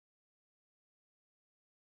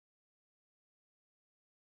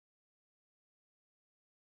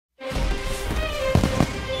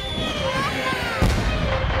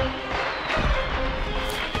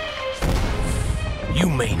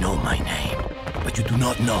may know my name, but you do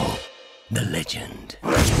not know the legend.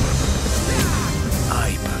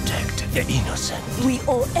 I protect the innocent. We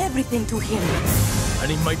owe everything to him.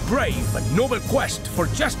 And in my brave and noble quest for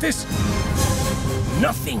justice,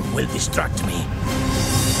 nothing will distract me.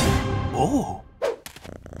 Oh.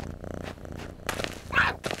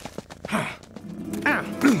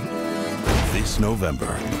 This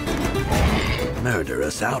November,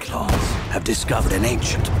 Murderous outlaws have discovered an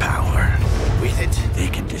ancient power. With it, they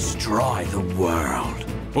can destroy the world.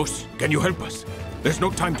 Puss, can you help us? There's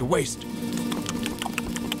no time to waste.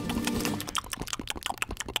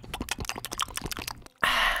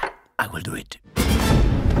 I will do it.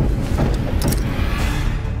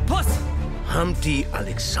 Puss! Humpty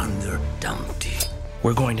Alexander Dumpty.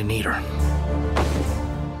 We're going to need her.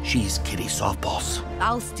 She's Kitty Softballs.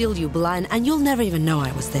 I'll steal you blind, and you'll never even know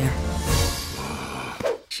I was there.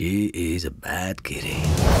 She is a bad kitty.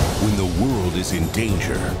 when the world is in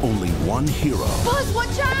danger, only one hero Puss,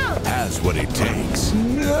 watch out! has what it takes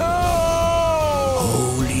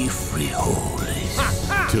Holy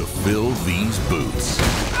frijoles. to fill these boots.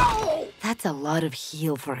 That's a lot of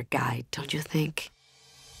heel for a guy, don't you think?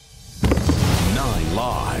 9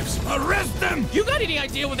 lives. Arrest them! You got any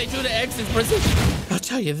idea what they do to eggs in prison? I'll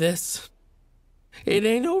tell you this. It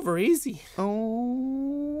ain't over easy.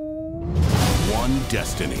 One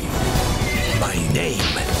destiny. My name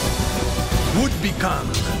would become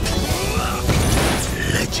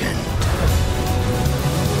legend.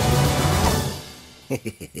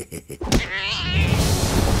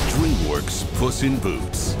 DreamWorks Puss in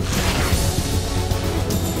Boots.